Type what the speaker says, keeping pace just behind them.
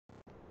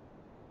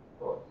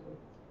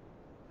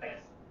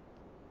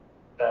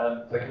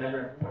So can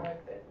everyone hear me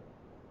okay?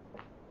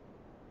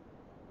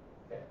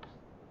 Okay.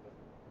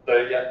 So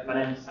yeah, my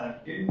name is Tannon.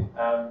 Today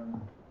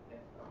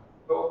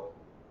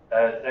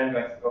I'm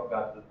going to talk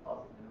about the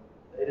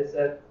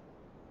Dataset,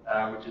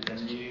 which is a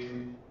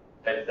new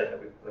dataset that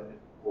we've collected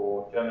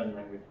for German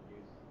language use.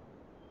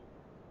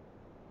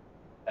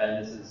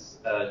 And this is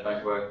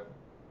joint work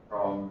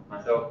from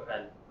myself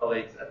and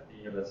colleagues at the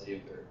University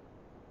of Zurich.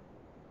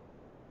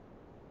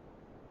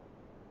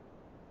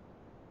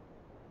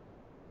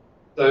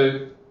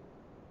 So,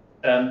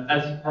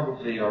 as you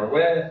probably are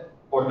aware,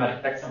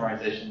 automatic text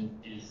summarization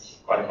is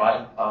quite a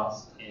vital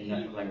task in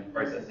natural language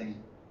processing.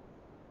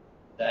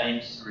 The aim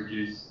is to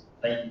reduce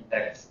lengthy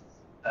texts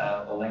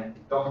or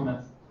lengthy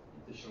documents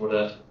into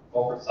shorter,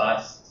 more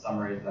precise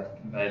summaries that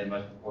convey the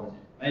most important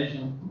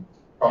information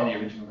from the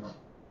original.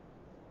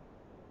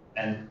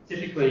 And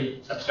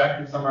typically,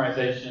 abstractive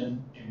summarization,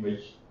 in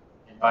which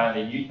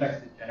entirely new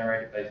text is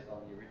generated based on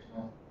the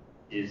original,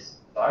 is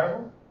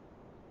desirable.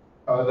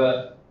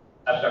 However,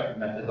 abstractive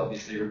methods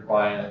obviously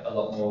require a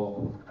lot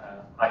more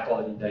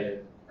high-quality data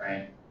to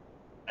train.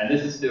 And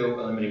this is still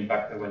a limiting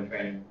factor when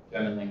training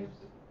German language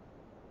systems.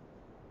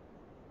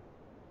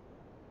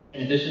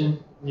 In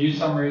addition, new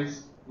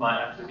summaries might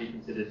actually be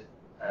considered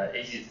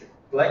easier to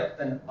collect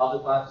than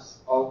other types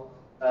of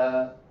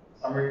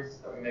summaries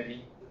that we may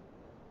be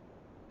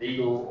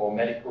legal or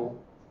medical.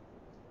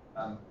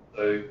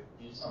 So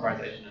new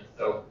summarization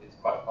itself is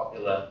quite a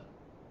popular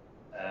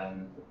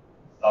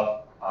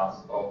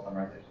sub-class of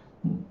summarization.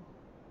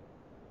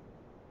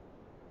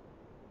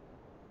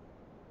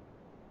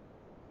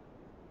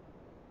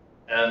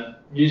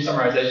 New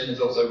summarization is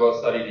also well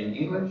studied in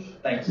English,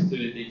 thanks to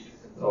the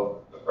existence of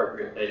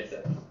appropriate data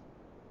sets.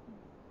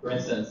 For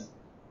instance,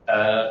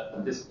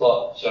 this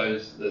plot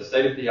shows the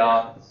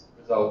state-of-the-art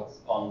results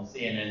on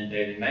CNN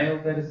Daily Mail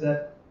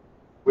dataset,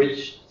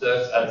 which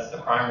serves as a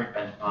primary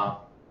benchmark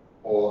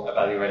for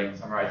evaluating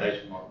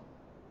summarization models.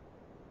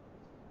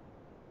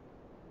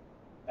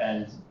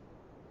 And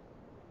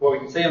what we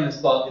can see on this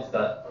plot is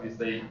that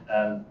obviously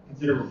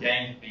considerable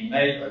gains have been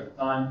made over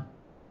time,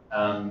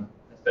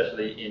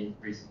 especially in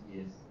recent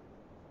years.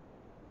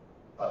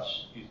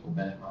 Such useful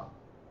benchmark.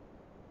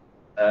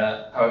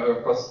 However,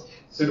 of course,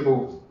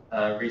 suitable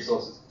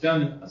resources for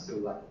German are still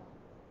lacking.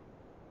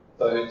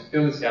 So to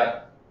fill this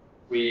gap,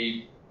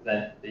 we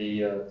present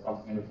the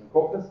Minuten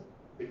corpus,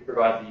 which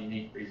provides a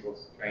unique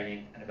resource for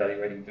training and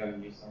evaluating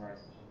German use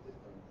summarization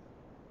systems,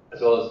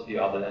 as well as a few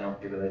other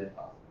NLP-related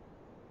tasks.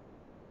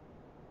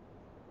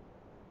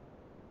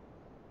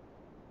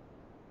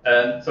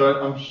 So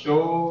I'm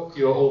sure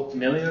you're all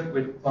familiar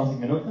with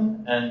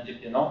Minuten, and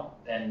if you're not,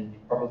 then you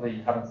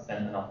probably haven't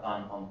spent enough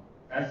time on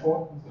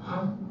transport.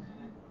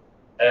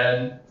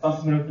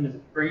 Minuten is a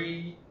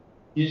free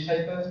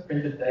newspaper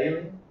printed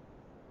daily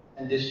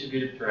and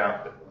distributed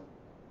throughout Switzerland,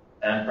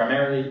 and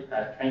primarily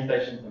at train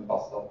stations and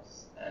bus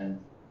stops, and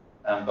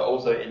but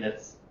also in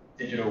its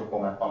digital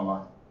format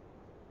online.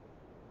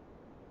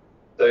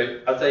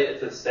 So I'd say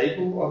it's a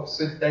staple of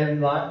Swiss daily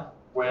life,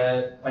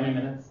 where 20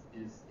 minutes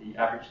is the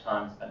average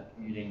time spent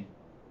commuting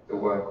to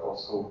work or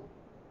school.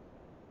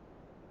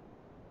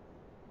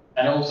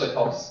 And it also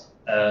tops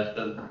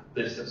the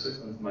list of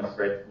Switzerland's most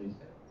read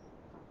newspapers.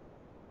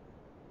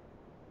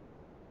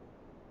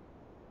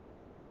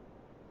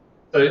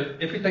 So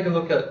if we take a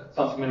look at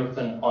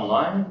Minuten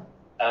online,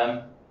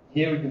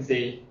 here we can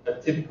see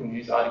a typical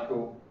news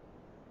article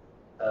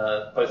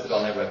posted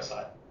on their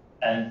website.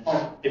 And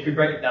if we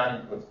break it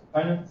down into its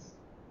components,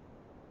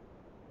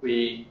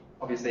 we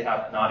obviously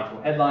have an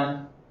article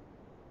headline,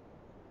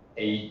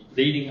 a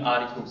leading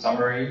article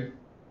summary,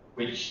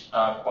 which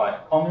are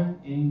quite common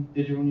in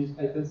digital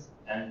newspapers,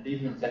 and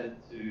these are intended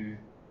to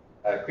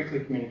quickly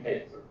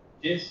communicate the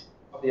gist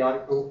of the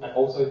article and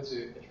also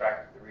to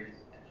attract the reader's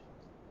attention.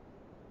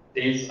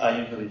 These are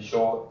usually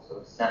short,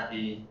 sort of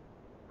snappy,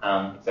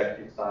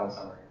 executive style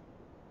summaries.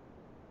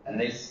 And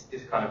this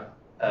is kind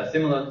of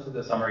similar to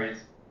the summaries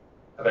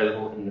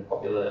available in the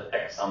popular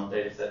XSum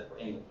dataset for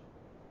English.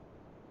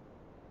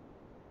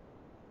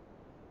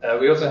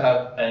 We also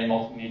have a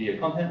multimedia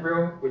content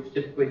reel, which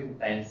typically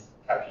contains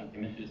captioned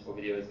images or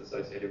videos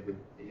associated with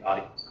the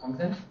article's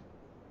content.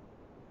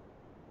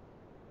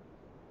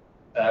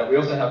 We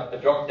also have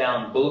a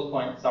drop-down bullet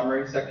point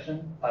summary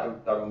section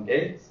titled Darum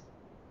geht's,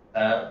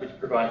 which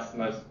provides the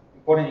most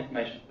important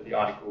information for the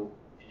article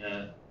in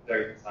a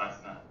very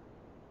precise manner.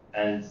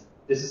 And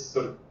this is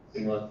sort of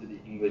similar to the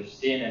English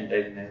CNN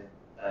Daily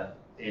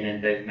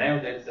Mail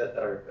dataset that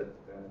I referred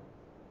to earlier.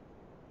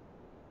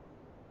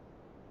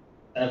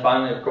 And then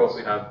finally, of course,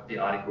 we have the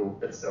article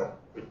itself,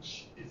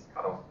 which is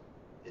cut off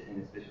in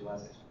this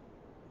visualization.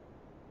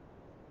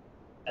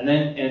 And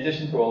then, in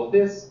addition to all of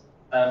this,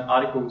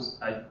 articles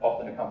are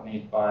often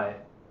accompanied by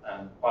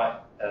quite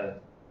a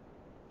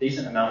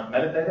decent amount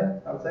of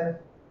metadata, I would say,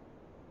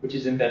 which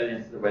is embedded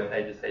into the web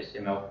page's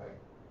HTML code.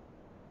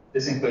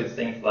 This includes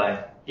things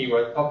like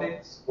keyword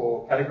topics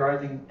for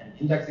categorizing and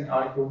indexing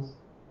articles,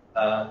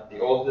 the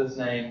author's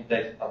name,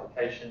 date of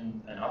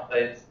publication, and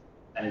updates,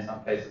 and in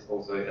some cases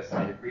also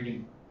estimated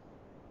reading.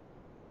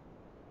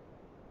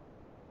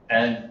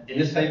 And in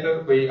this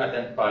paper, we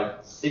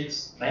identified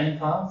 6 main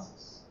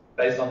tasks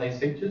based on these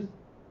features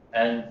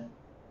and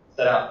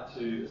set out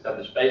to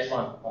establish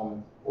baseline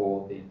performance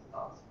for these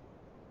tasks.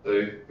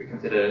 So we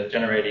consider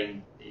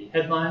generating the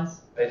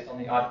headlines based on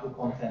the article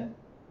content,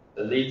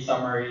 the lead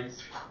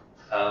summaries,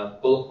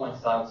 bullet point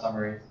style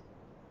summaries.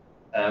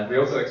 We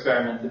also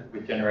experimented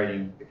with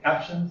generating the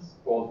captions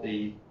for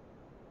the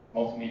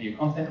multimedia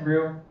content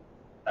reel,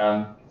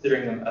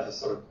 considering them as a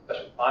sort of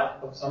special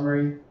type of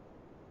summary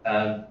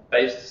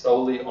based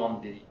solely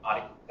on the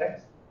article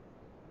text.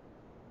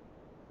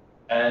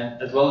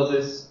 And as well as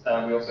this,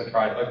 we also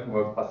tried open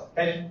word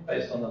classification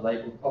based on the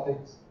labeled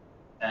topics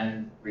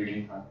and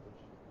reading translation.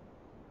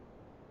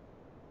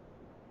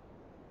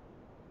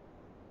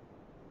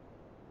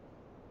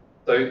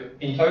 So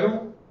in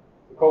total,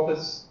 the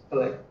corpus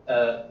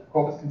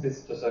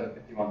consists of just over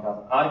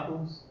 51,000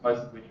 articles, most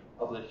of which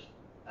were published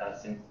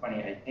since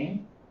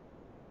 2018.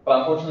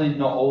 But unfortunately,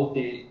 not all of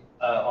the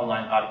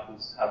online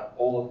articles have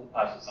all of the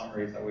types of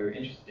summaries that we were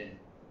interested in.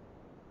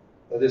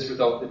 So this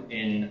resulted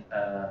in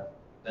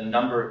the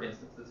number of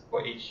instances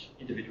for each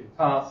individual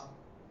task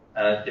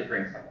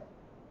differing somewhat.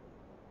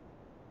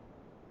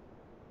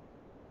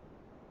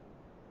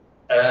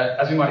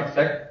 As we might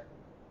expect,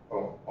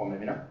 or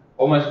maybe not,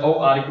 almost all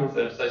articles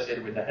are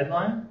associated with the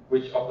headline,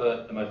 which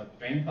offer the most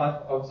extreme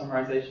type of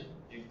summarization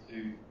due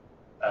to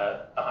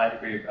a high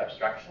degree of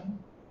abstraction,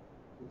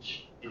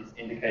 which is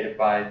indicated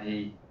by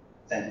the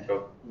percentage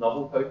of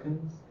novel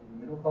tokens in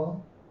the middle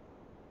column,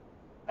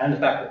 and the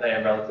fact that they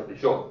are relatively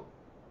short,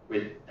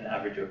 with an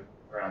average of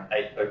around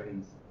 8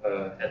 tokens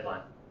per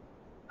headline,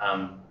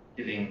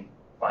 giving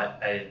quite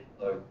a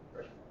low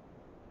conversion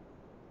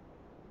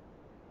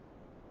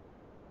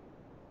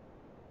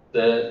rate.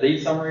 The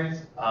lead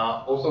summaries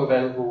are also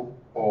available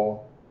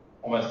for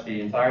almost the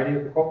entirety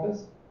of the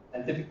corpus,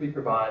 and typically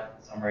provide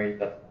a summary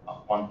that's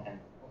 1/10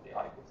 of the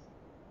articles.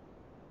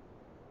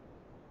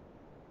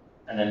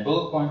 And then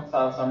bullet point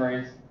style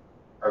summaries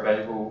are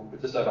available for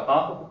just over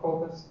half of the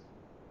corpus.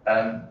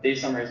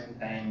 These summaries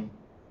contain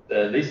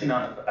the least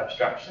amount of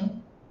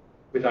abstraction,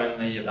 with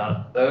only about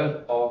a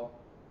third of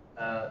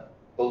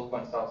bullet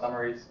point style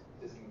summaries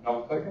consisting of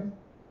novel tokens.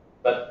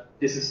 But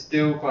this is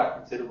still quite a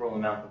considerable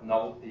amount of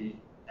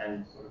novelty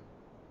and sort of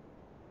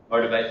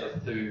motivates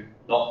us to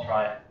not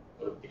try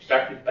sort of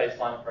extractive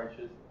baseline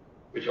approaches,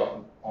 which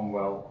often perform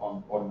well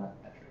on automatic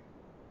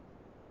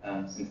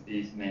metrics, since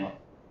these may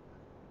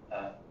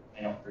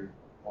not prove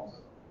also.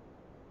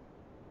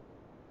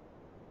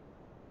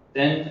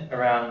 Then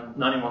around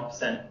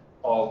 91%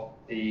 of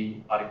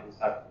the articles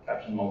have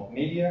captioned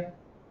multimedia,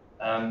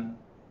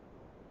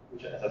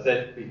 which, as I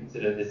said, we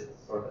consider this as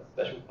sort of a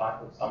special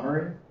type of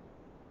summary.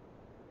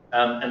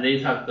 And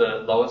these have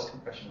the lowest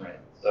compression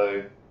rate.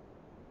 So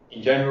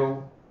in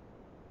general,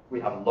 we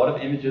have a lot of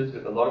images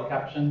with a lot of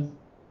captions,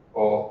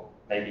 or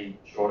maybe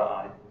shorter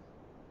articles.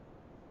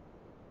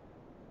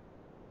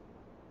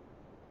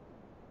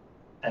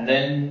 And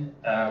then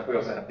we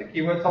also have the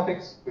keyword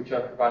topics, which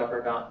are provided for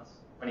about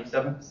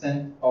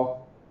 27%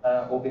 of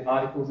all the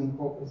articles in the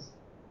corpus.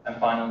 And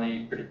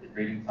finally, predicted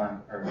reading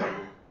time are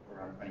available for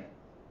around 20.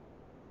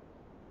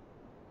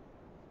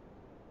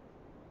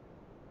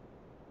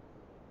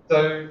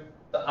 So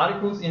the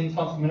articles in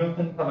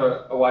Minuten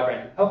cover a wide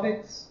range of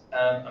topics.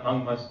 Among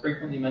the most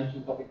frequently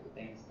mentioned topics are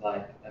things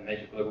like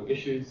major global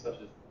issues such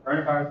as the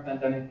coronavirus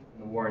pandemic and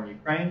the war in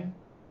Ukraine.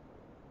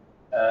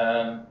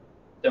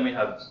 Then we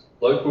have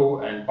local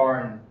and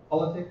foreign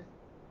politics,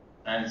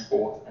 and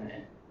sport and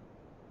entertainment.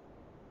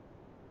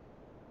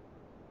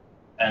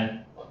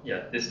 And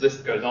yeah, this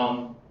list goes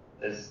on.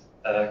 There's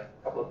a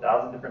couple of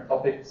thousand different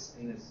topics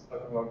in this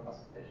open world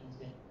classification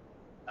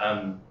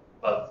scheme,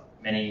 but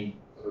many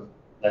sort of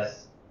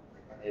less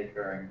frequently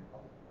occurring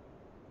topics.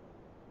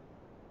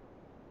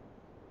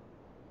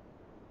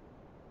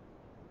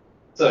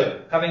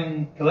 So,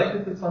 having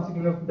collected the 20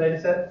 Minuten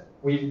dataset,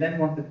 we then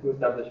wanted to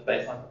establish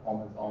baseline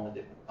performance on the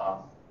different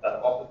tasks that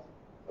are offered.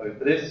 So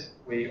for this,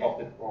 we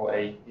opted for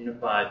a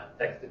unified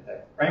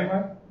text-to-text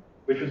framework,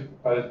 which was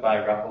proposed by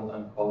Raffel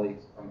and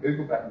colleagues from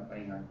Google back in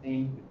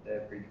 2019 with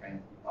their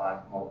pre-trained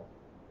T5 model.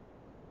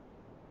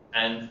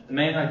 And the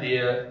main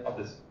idea of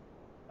this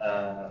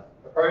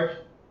approach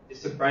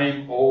is to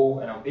frame all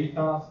NLP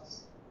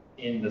tasks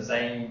in the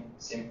same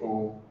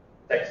simple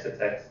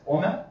text-to-text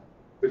format,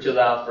 which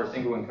allows for a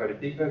single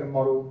encoder-decoder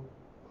model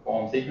to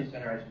perform sequence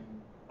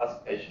generation,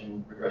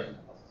 classification, regression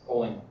tasks,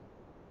 all in one.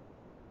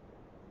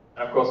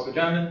 And of course, for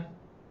German,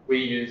 we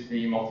use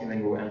the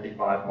multilingual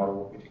MD5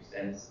 model, which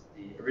extends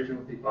the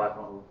original T5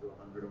 model to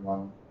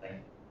 101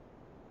 languages.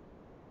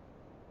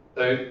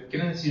 So,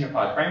 given this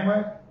unified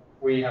framework,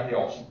 we have the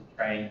option to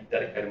train a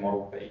dedicated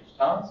model for each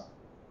task,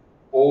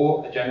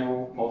 or a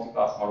general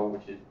multi-class model,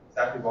 which is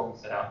exactly what we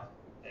set out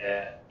to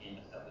prepare in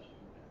establishing.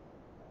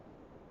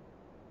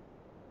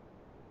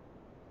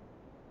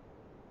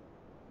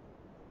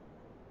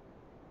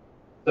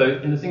 So,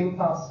 in the single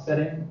task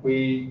setting,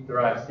 we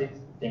derive 6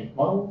 distinct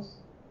models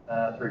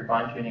through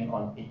fine-tuning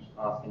on each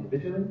task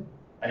individually.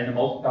 And in the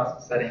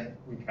multi-task setting,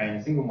 we train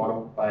a single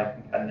model by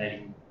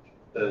concatenating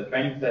the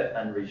training set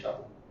and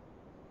reshuffle.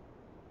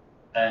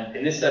 And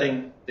in this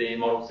setting, the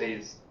model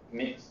sees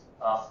mixed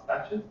task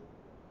batches.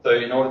 So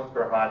in order to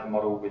provide the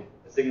model with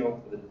a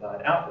signal for the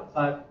desired output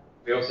type,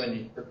 we also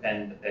need to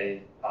prepend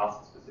a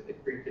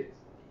task-specific prefix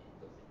for the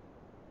input.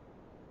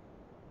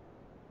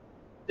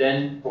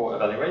 Then for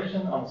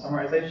evaluation on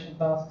summarization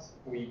tasks,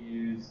 we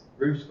use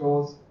Rouge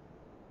scores,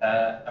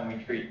 and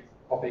we treat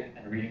topic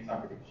and reading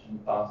time prediction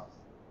tasks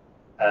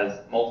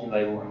as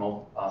multi-label and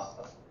multi-task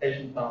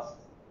classification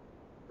tasks,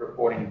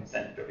 reporting the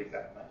percentage of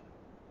exact match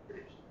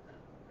prediction.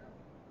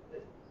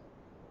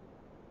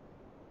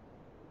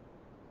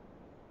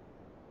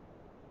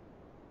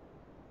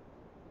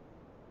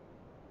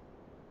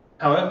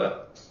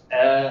 However,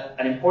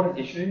 an important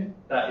issue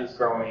that is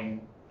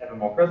growing ever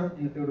more present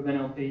in the field of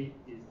NLP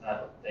is that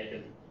of data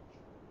leakage.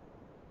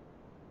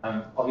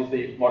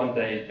 Obviously,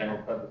 modern-day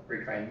general-purpose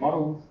pre-trained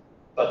models,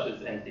 such as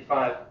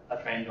MC5,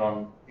 are trained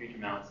on huge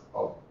amounts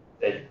of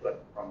data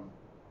collected from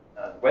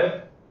the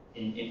web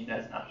in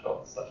internet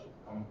snapshots such as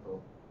Common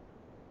Core.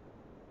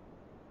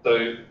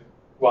 So,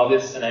 while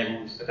this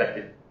enables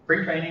effective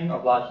pre-training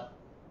of large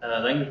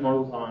language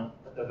models on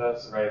a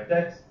diverse array of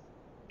text,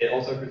 it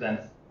also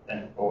presents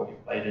potential for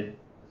inflated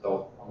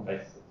results on the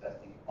basis of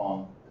testing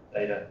on the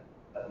data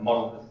that the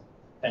model has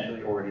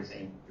potentially already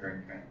seen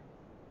during training.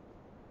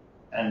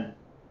 And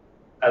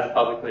as a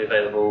publicly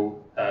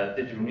available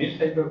digital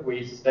newspaper,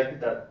 we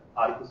suspected that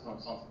articles from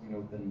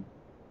Minuten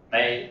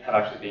may have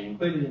actually been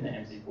included in the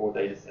MC4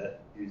 dataset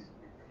used to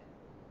train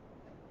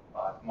the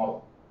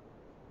model.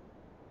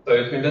 So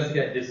to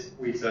investigate this,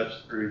 we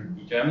searched through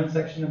the German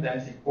section of the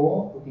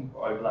MC4, looking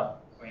for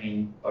overlap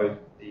between both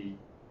the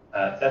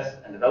test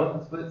and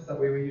development splits that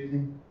we were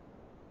using,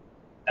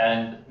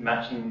 and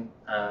matching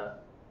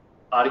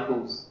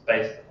articles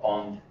based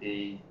on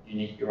the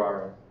unique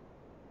URL.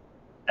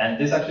 And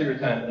this actually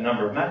returned a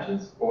number of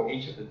matches for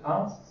each of the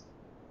tasks.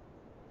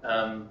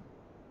 So,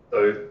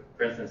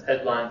 for instance,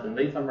 headlines and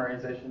lead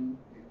summarization,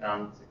 we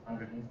found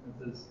 600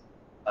 instances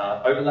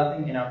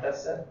overlapping in our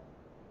test set,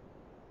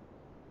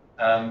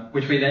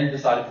 which we then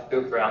decided to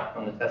filter out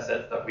from the test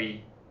sets that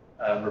we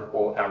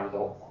report our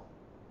results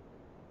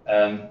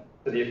on.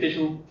 For the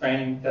official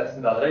training, test,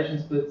 and validation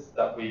splits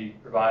that we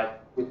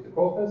provide with the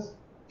corpus,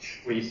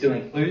 we still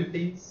include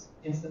these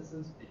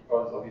instances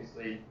because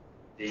obviously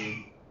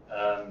the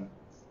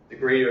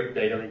degree of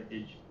data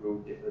leakage will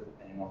differ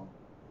depending on the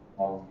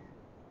model used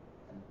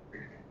and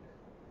pre-trained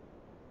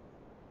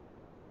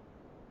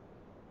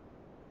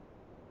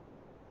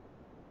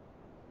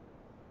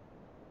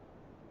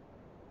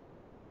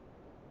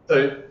data. So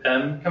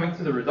coming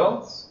to the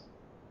results,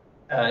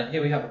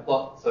 here we have a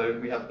plot. So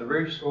we have the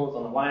Rouge scores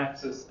on the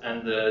y-axis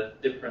and the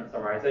different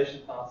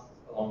summarization tasks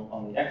along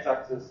on the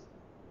x-axis,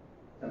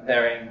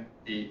 comparing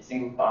the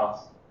single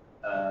task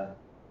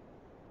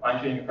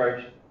fine-tuning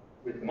approach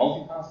with the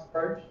multitask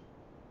approach.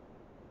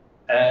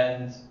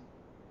 And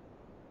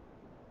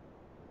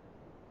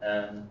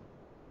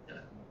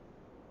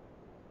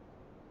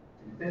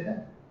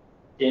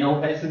in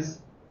all cases,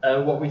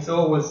 what we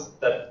saw was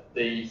that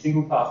the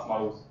single task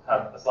models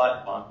have a slight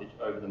advantage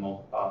over the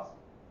multitask,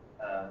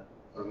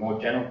 or more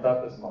general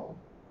purpose model.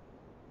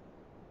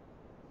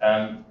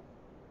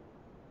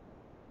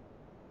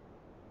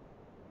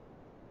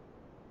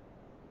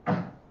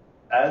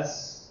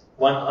 As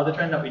one other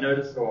trend that we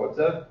noticed or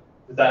observed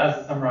is that as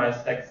the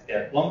summarized texts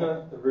get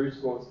longer, the Rouge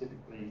scores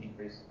typically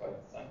increase for both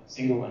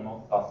single and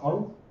multitask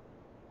models,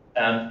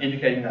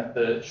 indicating that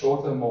the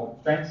shorter, more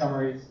constrained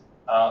summaries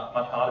are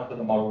much harder for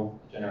the model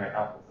to generate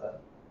outputs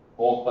that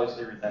more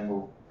closely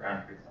resemble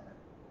ground truth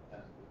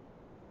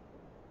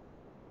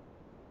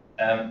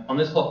summaries. On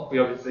this plot, we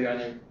obviously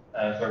only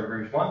saw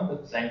Rouge 1,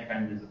 but the same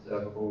trend is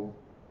observable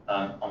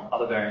on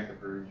other variants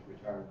of Rouge, which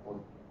are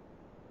reported.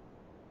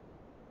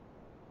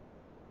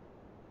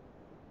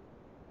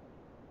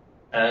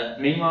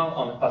 Meanwhile,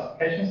 on the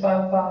classification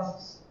style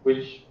tasks,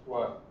 which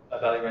were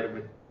evaluated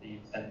with the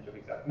percentage of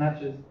exact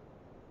matches,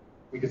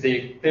 we could see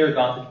a clear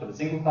advantage for the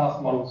single task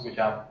models, which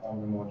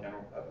outperform the more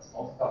general purpose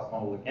multitask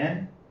model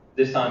again,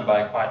 this time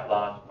by quite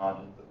large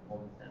margins of more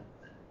than 10%.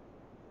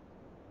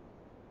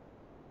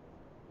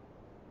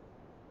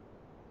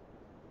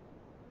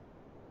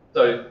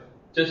 So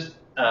just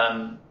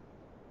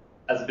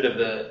as a bit of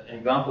an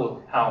example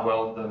of how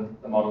well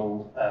the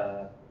model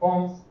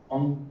performs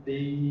on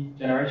the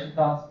generation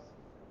tasks,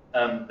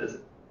 there's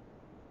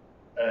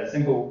a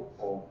simple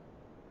or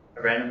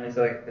a randomly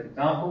selected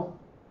example.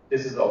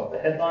 This is of the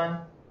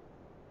headline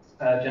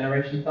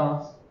generation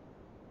task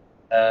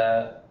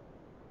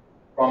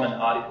from an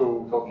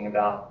article talking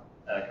about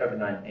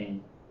COVID-19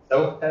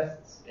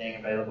 self-tests being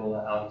available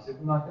at Aldi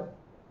supermarket.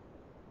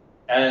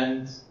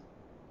 And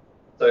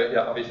so,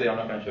 yeah, obviously I'm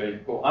not going to show you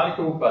the full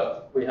article,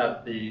 but we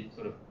have the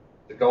sort of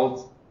the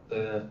gold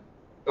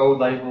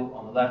label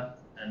on the left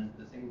and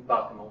the single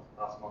task and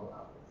multitask model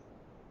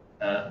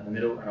outputs in the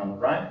middle and on the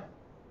right.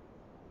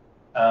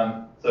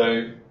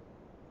 So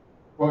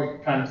what we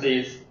kind of see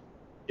is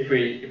if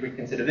we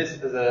consider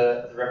this as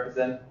a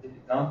representative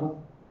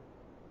example,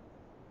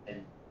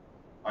 it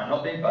might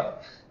not be,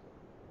 but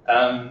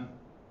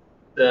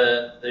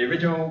the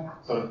original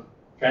sort of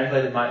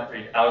translated might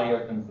read Audi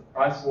opens the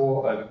price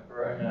war over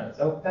Corona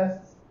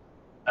self-tests.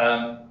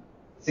 The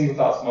single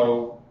task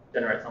model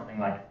generates something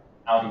like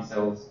Audi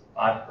sells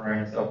 5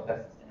 Corona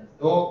self-tests in a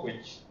store,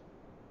 which,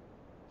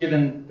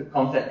 given the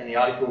content in the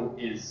article,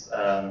 is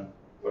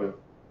sort of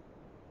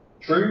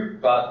true,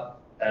 but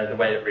the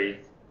way it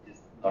reads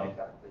is not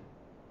exactly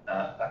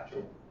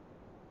factual.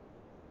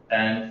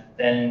 And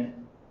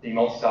then the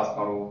multitask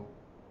model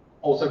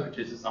also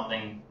produces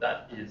something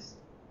that is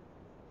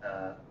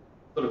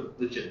sort of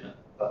legitimate,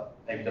 but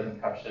maybe doesn't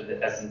capture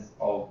the essence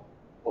of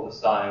or the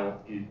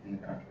style used in the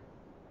country.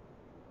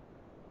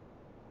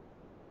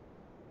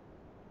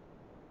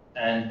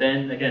 And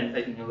then again,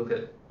 taking a look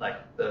at like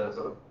the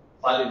sort of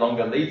slightly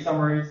longer lead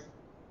summaries,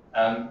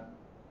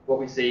 what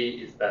we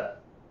see is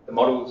that the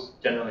models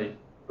generally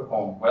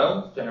perform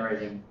well,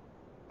 generating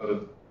sort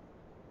of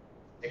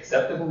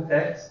acceptable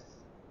texts,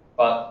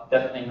 but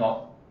definitely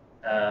not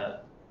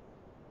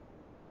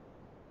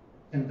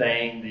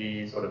conveying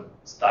the sort of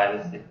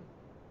stylistic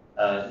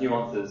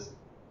nuances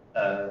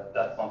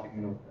that something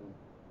Minuten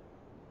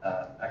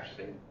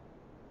actually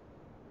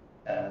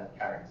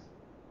carries.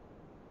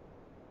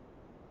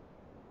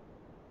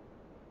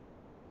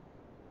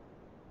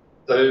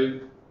 So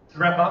to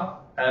wrap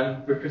up,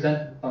 we've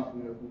presented the something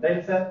Minuten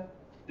dataset.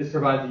 This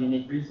provides a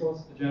unique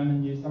resource for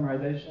German news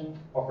summarization,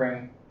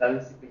 offering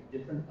stylistically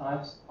different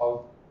types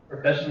of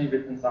professionally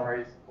written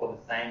summaries for the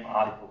same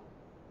article.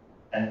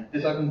 And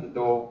this opens the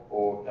door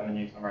for German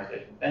news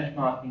summarization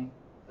benchmarking,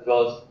 as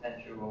well as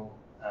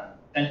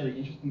potentially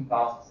interesting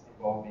tasks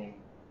involving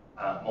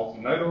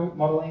multimodal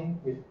modeling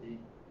with the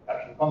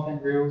captioned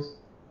content reels,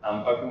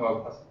 open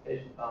world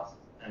classification tasks,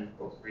 and of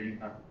course reading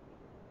time.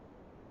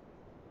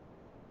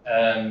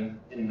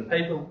 In the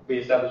paper, we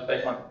established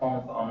baseline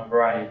performance on a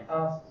variety of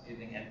tasks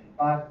using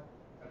MP5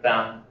 and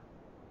found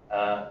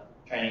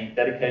training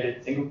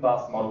dedicated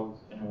single-task models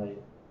generally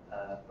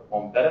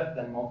perform better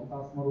than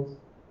multi-task models.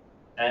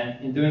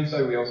 And in doing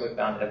so, we also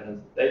found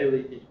evidence of data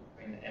leakage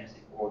between the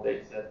MC4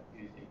 dataset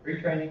used in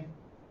pre-training,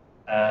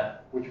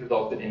 which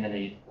resulted in the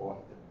need for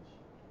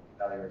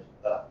evaluation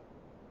setup.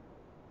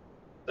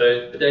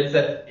 So the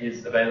dataset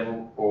is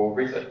available for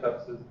research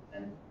purposes,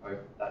 and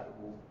hope that it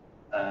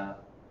will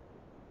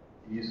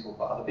be useful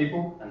for other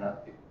people and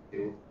that people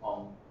build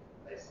on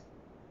baseline.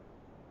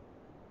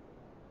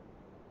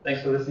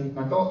 Thanks for listening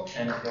to my talk,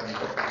 and if you have any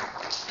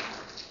questions.